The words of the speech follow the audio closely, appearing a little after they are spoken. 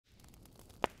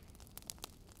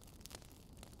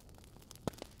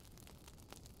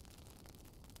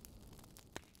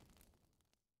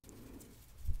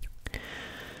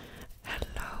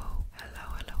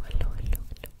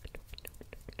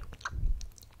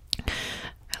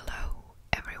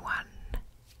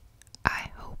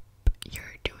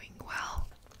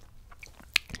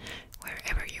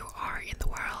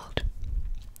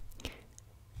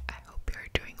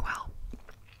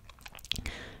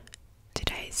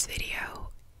This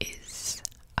video is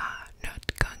not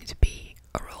going to be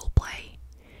a roleplay,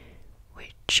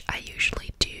 which I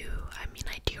usually do. I mean,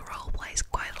 I do roleplays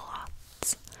quite a lot.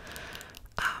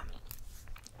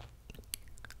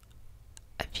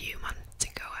 A few months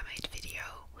ago I made a video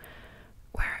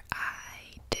where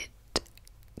I did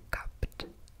cupped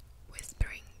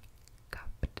whispering,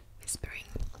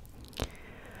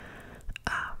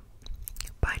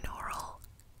 binaural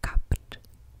cupped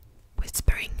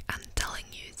whispering and telling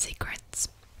you secrets,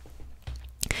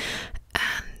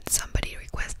 and somebody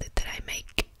requested that I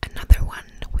make another one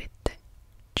with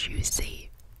juicy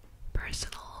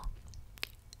personal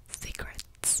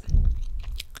secrets.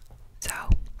 So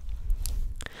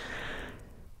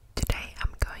today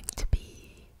I'm going to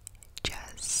be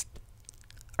just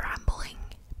rambling,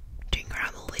 doing a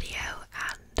ramble video,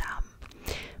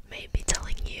 and maybe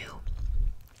telling you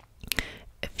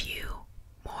a few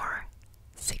more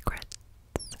secrets.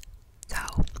 So,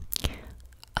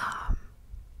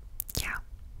 yeah.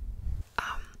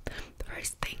 The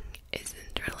first thing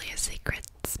isn't really a secret,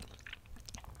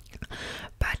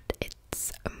 but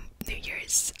it's a New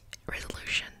Year's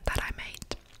resolution that I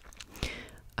made.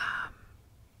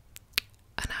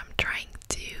 And I'm trying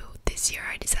to, this year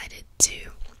I decided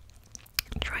to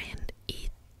try and eat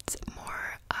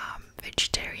more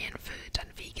vegetarian food and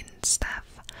vegan stuff.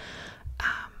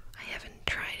 I haven't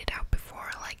tried it out before,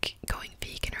 like going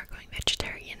vegan or going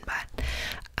vegetarian, but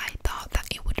I thought that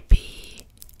it would be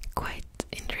quite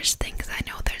interesting because I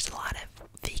know there's a lot of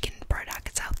vegan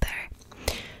products out there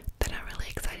that I'm really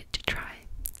excited to try.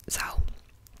 So,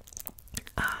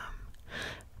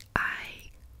 I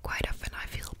quite often I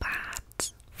feel bad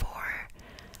for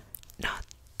not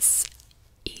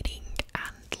eating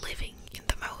and living in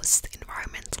the most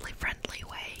environmentally friendly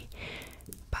way,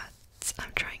 but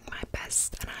I'm trying my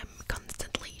best and I'm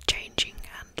constantly changing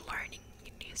and learning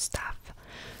new stuff.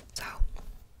 So,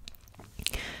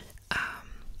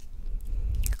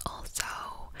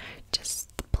 also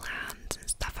just the plans and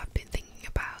stuff I've been thinking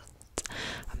about.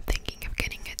 I'm thinking of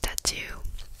getting a tattoo.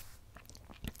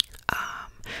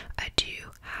 I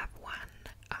do have one,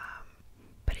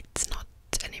 but it's not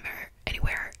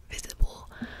anywhere visible,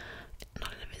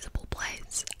 not in a visible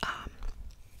place.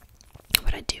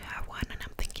 But I do have one, and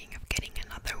I'm thinking of getting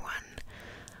another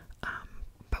one.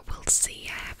 But we'll see.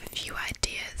 I have a few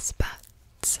ideas,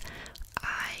 but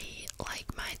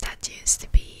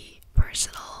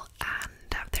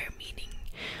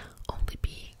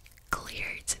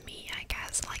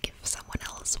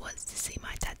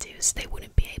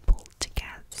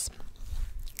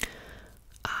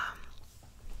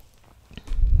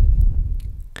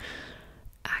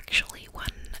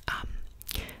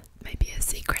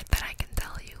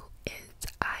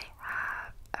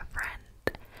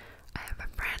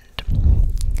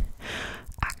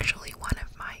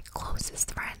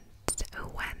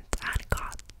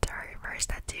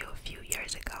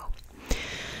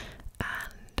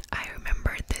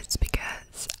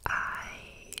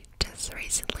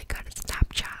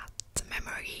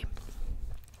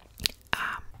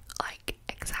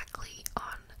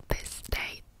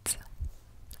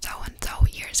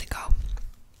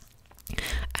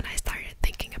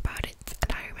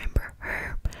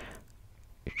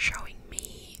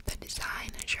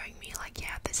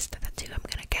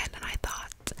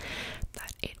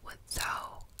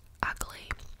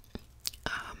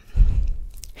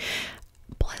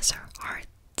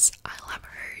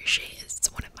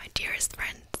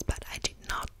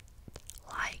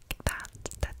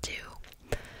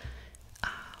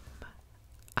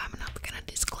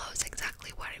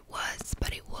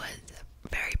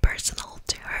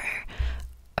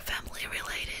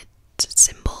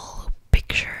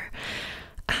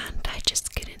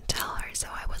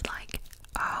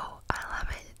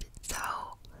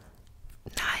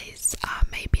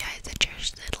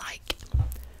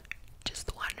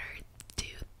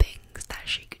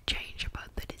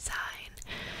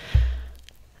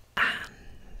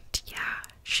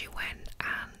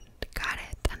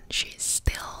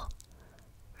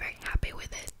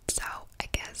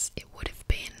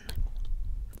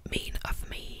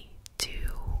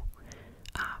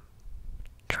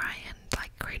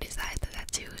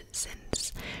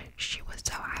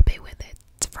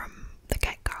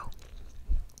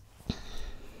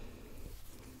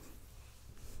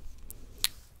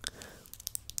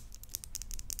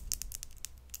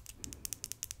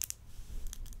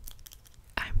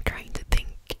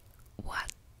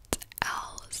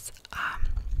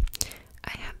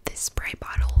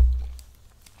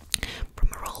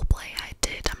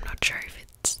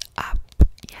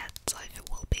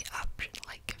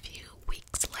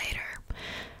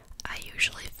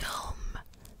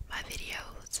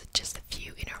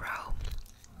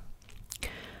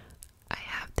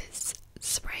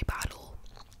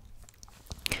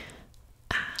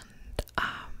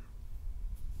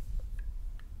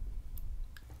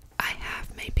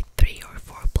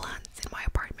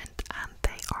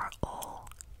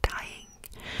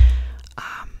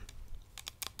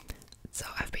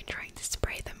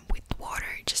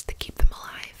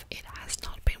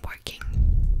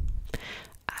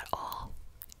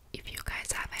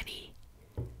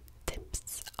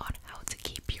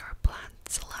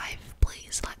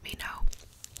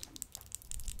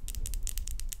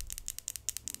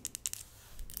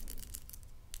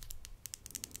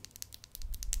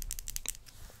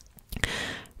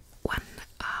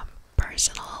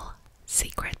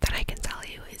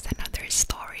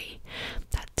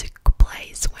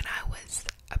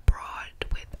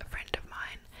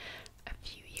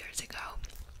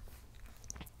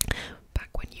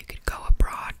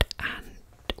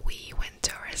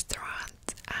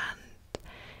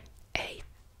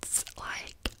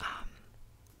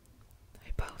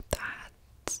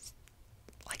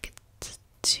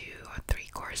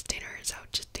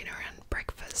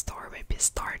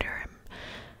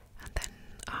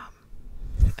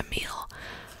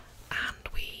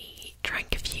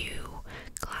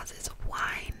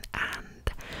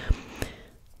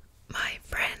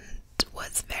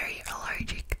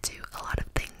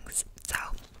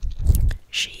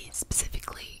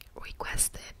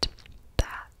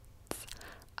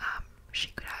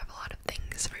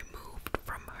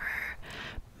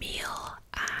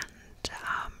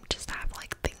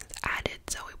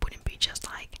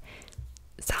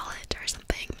salad or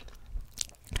something.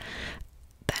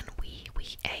 Then we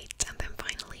ate, and then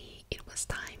finally it was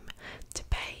time to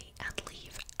pay and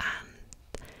leave.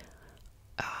 And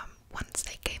once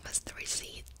they gave us the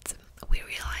receipt, we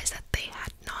realized that they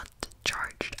had not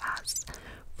charged us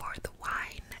for the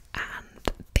wine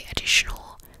and the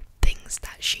additional things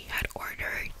that she had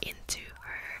ordered into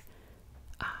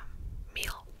her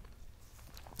meal.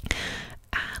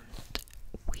 And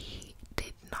we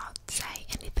did not say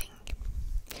anything.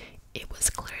 It was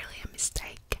clearly a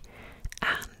mistake,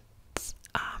 and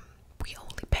we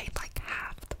only paid like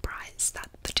half the price that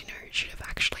the dinner should have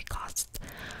actually cost.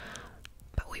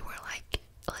 But we were like,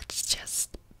 let's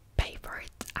just pay for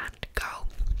it and go.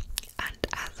 And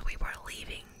as we were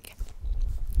leaving,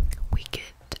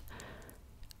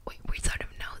 we sort of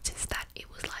noticed that it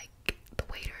was like the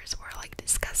waiters were like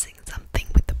discussing something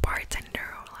with the bartender,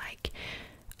 or like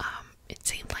it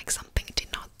seemed like something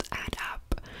did not add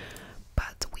up.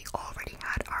 But we already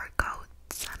had our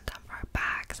coats and our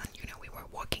bags, and we were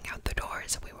walking out the door,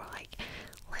 so we were like,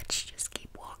 let's just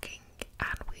keep walking,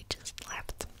 and we just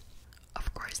left.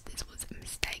 Of course, this was a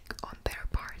mistake on their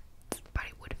part, but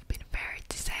it would have been fair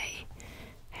to say,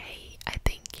 hey, I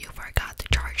think you forgot to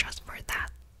charge us for that.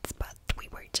 But we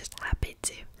were just happy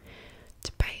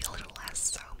to pay a little less,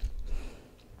 so.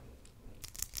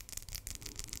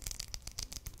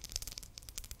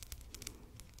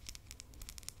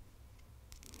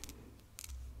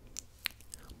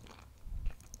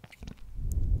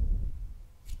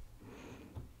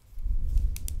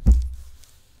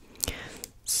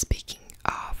 Speaking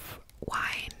of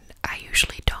wine, I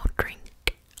usually don't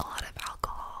drink a lot of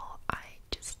alcohol. I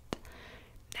just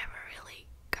never really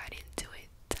got into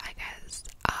it, I guess.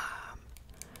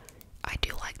 I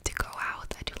do like to go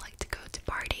out, I do like to go to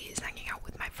parties, hanging out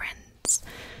with my friends,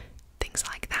 things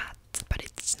like that, but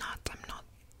I'm not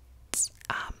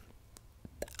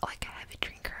like a heavy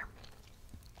drinker.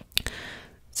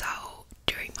 So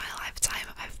during my lifetime,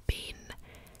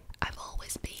 I've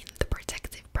always been the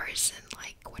protective person.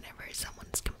 Like whenever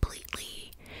someone's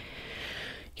completely,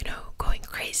 going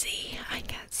crazy, I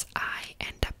guess I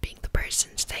end up being the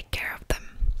person to take care of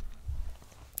them.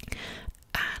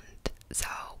 And so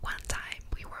one time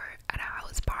we were at a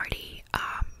house party,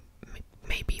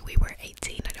 maybe we were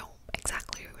 18, I don't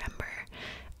exactly remember,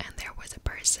 and there was a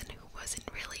person who was in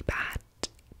really bad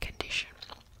condition.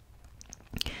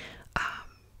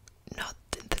 Not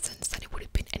in the sense that it would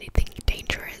have been anything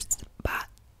dangerous, but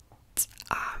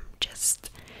just,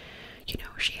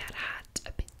 she had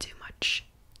a bit too much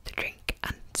to drink,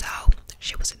 and so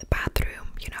she was in the bathroom,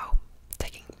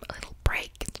 taking a little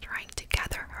break, trying to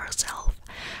gather herself.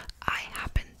 I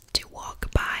happened to walk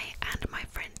by, and my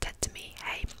friend said to me,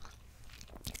 hey,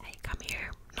 come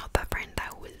here. Not that friend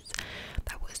that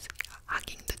was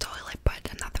hugging the toilet, but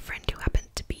another friend who happened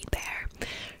to be there.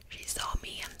 She saw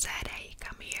me and said, hey,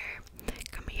 come here,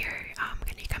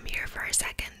 can you come here for a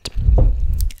second?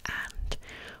 And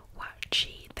what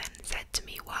she then said to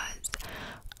me was,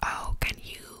 oh, can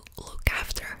you look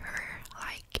after her?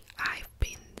 Like, I've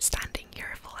been standing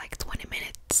here for like 20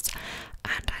 minutes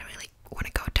and I really want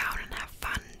to go down and have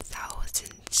fun, so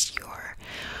since you're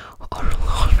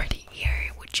already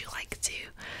here, would you like to,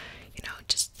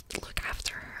 just look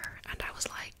after her? And I was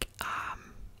like,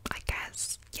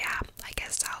 I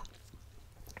guess so.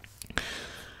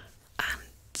 And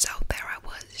so there I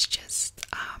was, just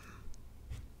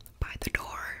by the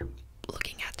door,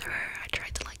 looking at her. I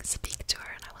tried to like speak to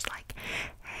her, and I was like,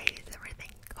 hey, is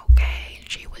everything okay? And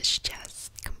she was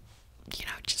just,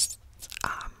 just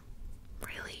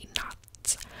really not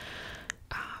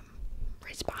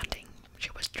responding. She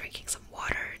was drinking some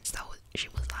water, so she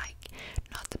was like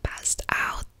not passed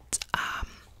out,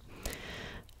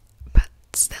 but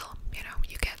still,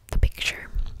 you get the picture.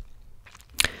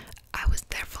 I was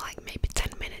there for like maybe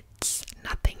 10 minutes.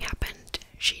 Nothing happened.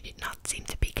 She did not seem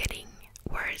to be getting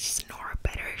worse nor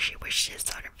better. She was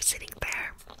just sort of sitting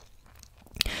there,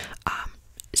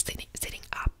 sitting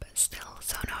up still,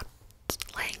 so not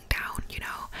laying down,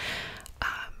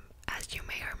 as you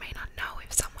may or may not know,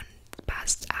 if someone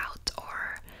passed out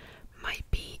or might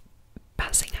be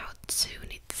passing out soon,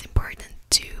 it's important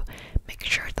to make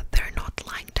sure that they're not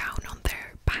lying down on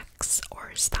their backs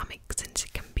or stomach, since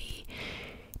it can be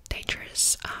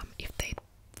dangerous if they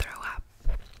throw up.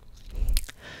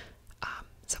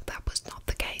 So that was not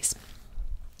the case.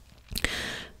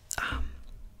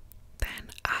 Then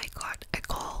I got a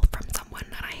call from someone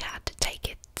and I had to take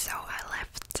it, so I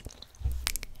left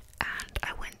and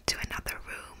I went to another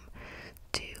room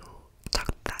to talk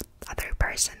to that other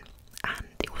person, and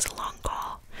it was a long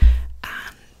call,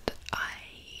 and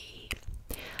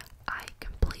I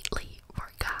completely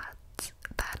forgot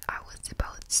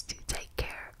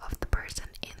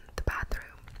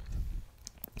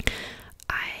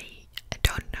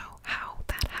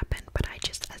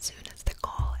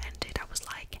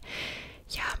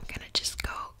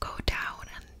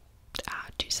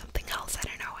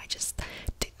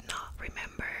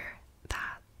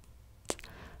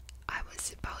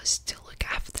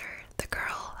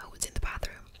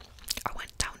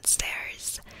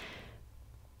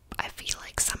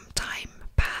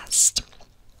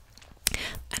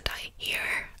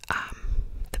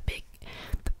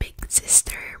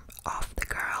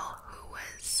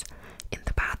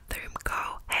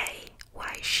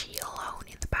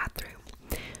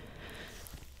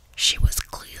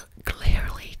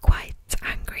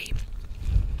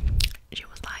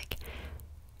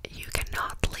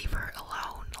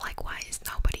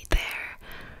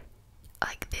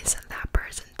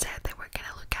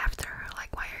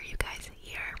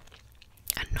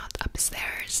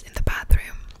upstairs in the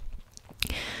bathroom.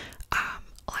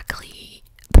 Luckily,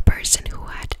 the person who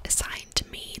had assigned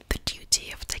me the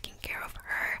duty of taking care of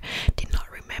her did not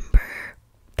remember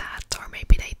that, or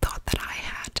maybe they thought that I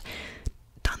had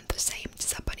done the same to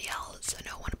somebody else, so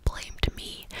no one blamed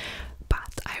me.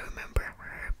 But I remember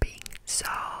her being so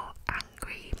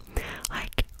angry,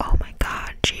 like, oh my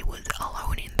god, she was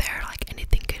alone in there, like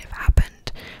anything could have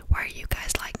happened. Why are you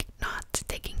guys like not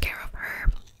taking care of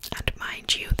her? And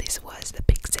mind you, this was the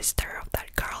big sister of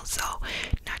that girl, so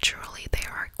naturally they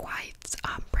are quite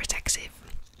protective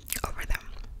over them.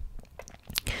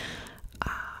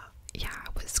 Yeah, I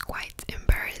was quite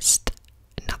embarrassed.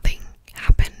 Nothing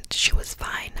happened, she was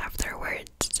fine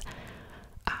afterwards.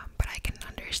 But I can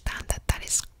understand that that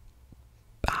is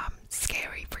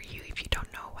scary for you if you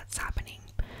don't know what's happening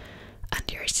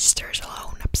and your sister's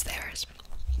alone upstairs.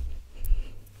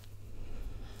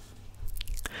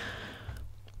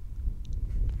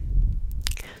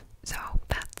 So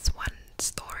that's one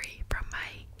story from my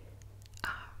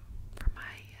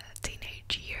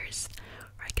teenage years,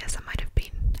 or I guess I might have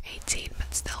been 18,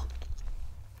 but still.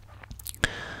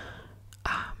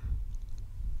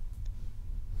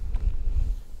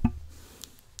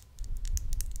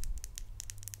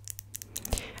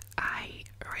 I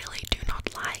really do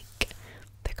not like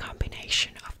the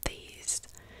combination of these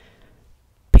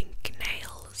pink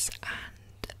nails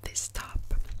and this top.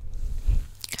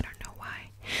 I don't know why.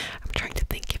 I'm trying to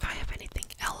think if I have anything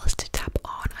else to tap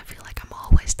on. I feel like I'm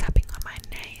always tapping on my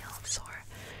nails or,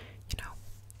 you know,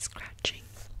 scratching.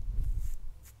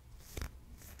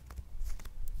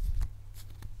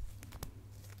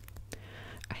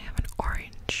 I have an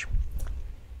orange.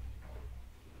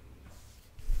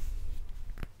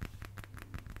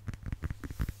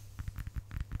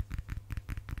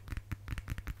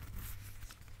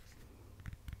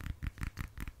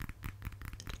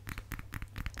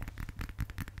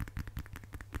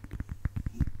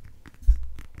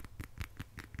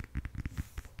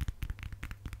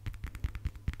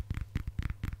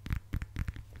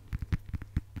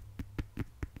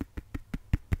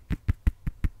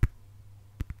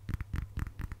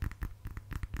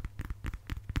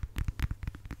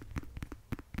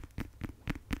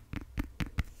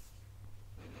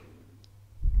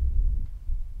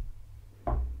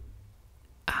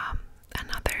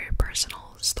 Another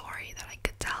personal story that I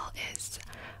could tell is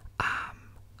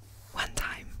one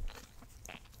time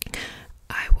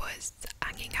I was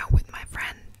hanging out with my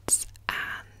friends,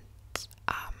 and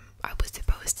I was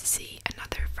supposed to see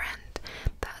another friend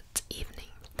that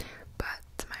evening,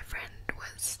 but my friend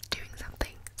was doing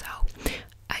something, so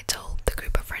I told the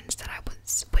group of friends that I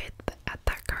was with at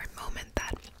that current moment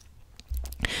that,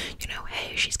 you know,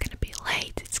 hey, she's gonna be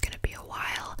late, it's gonna be a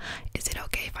while, is it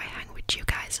okay if I hang with you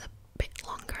guys a bit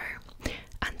longer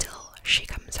until she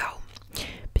comes home?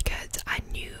 Because I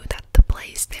knew that the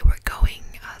place they were going,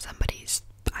 somebody's,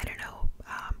 I don't know,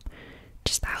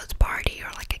 just a house party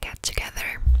or like a get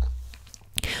together,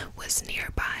 was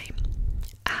nearby,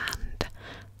 and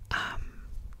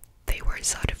they were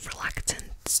sort of reluctant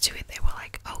to it. They were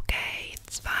like, okay,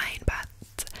 it's fine, but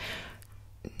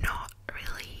not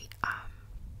really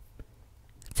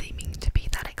seeming to be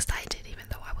that excited, even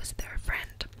though I was their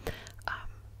friend.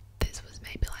 This was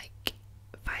maybe like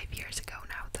 5 years ago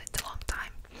now, so it's a long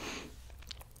time.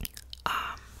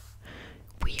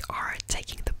 We are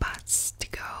taking the bus to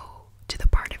go to the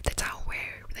part of the town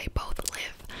where they both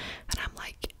live, and I'm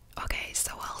like, okay,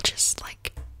 so I'll just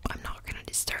like, I'm not gonna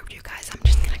disturb you guys, I'm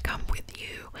just gonna come with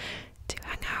you to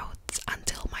hang out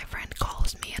until my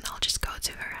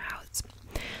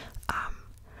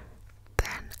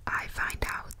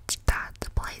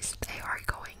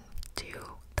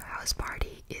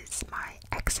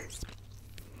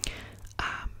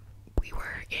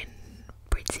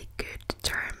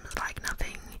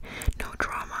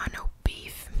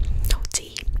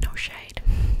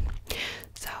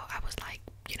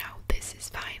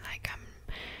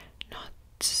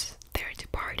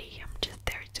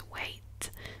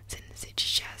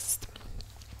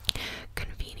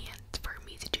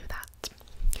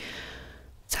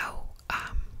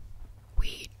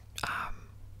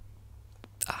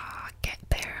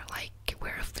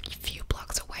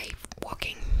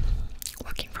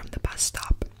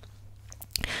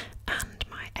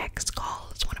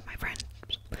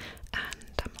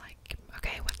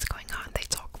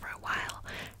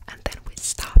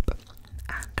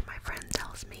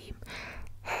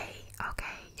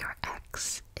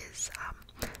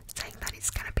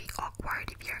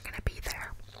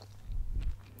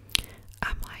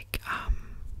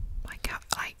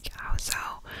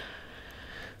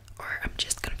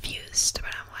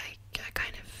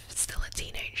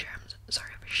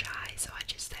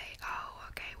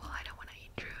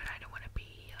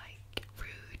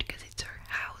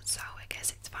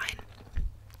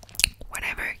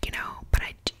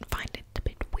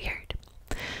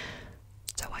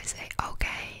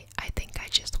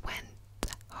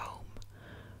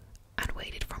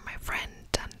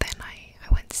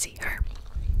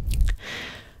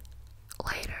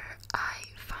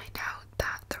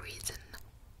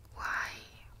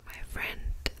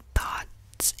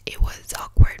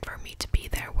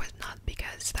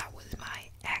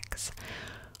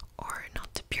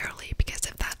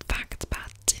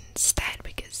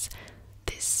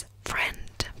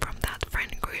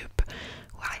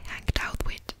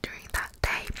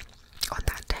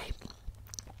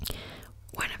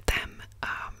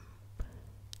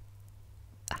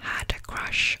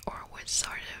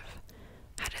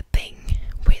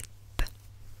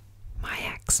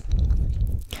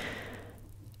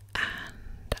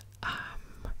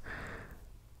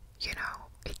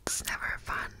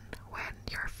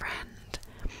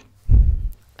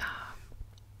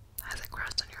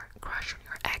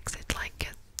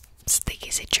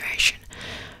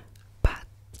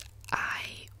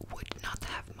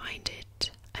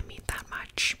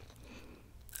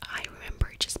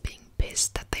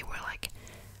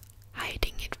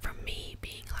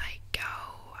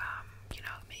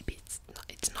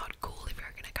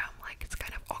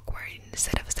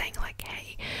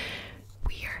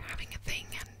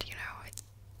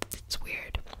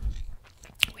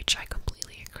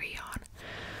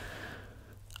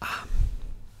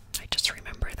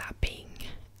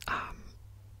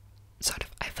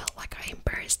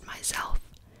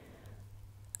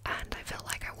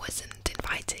wasn't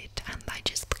invited, and I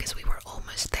just, because we were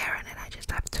almost there, and then I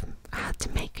just had to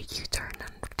make a U-turn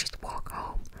and just walk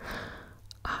home.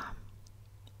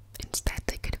 Instead,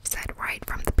 they could have said right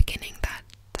from the beginning that,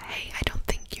 hey, I don't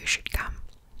think you should come.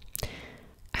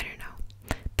 I don't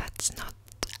know. That's not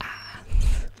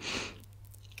as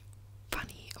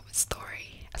funny of a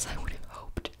story as I would have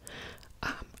hoped.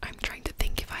 I'm trying to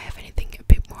think if I have anything a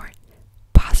bit more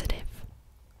positive.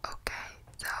 Okay,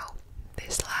 so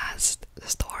this last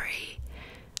story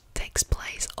takes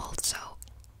place also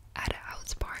at a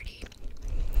house party.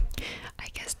 I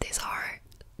guess these are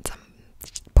some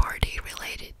party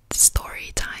related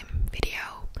story time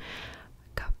video.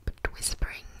 Cup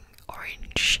whispering,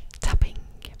 orange tapping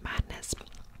madness.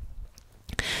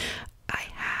 I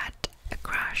had a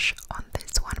crush on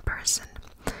this one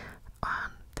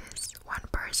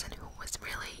person who was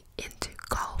really into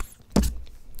golf.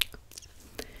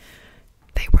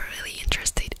 They were really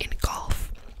interested in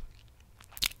golf,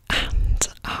 and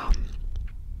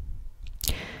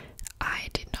I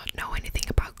did not know anything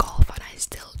about golf, and I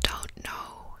still don't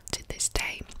know to this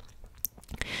day.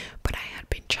 But I had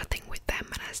been chatting with them,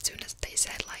 and as soon as they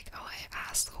said, like, oh, I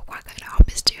asked, oh, what kind of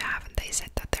hobbies do you have, and they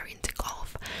said that they're into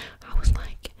golf, I was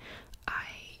like,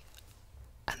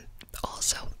 and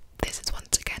also, this is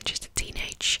once again just a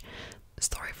teenage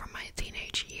story from my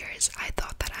teenage years. I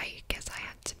thought that I guess I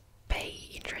had to pay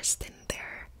interest in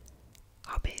their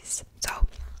hobbies. So,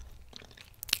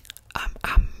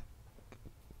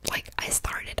 like, I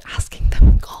started asking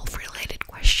them golf-related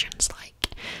questions. Like,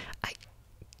 I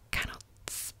cannot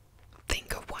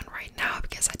think of one right now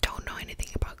because I don't know anything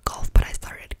about golf, but I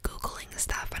started googling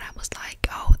stuff, and I was like,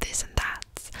 oh, this and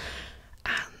that.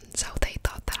 And so they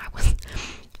thought that I was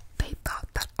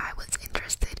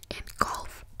interested in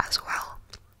golf as well,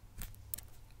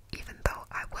 even though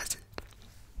I wasn't.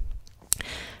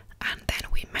 And then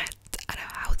we met at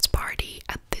a house party.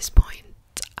 At this point,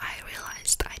 I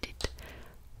realized I did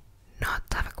not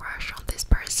have a crush on this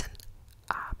person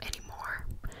anymore.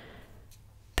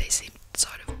 They seemed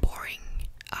sort of boring,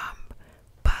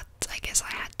 but I guess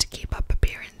I had to keep up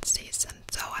appearances, and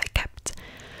so I kept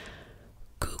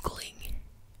googling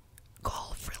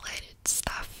golf related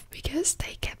stuff because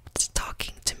they kept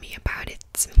talking to me about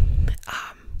it,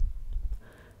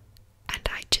 and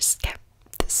I just kept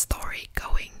the story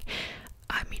going.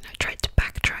 I mean, I tried to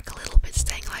backtrack a little bit,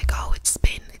 saying like, oh, it's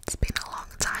been a long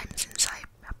time since I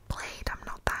played. I'm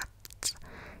not that.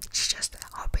 It's just a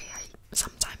hobby.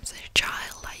 Sometimes as a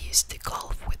child I used to golf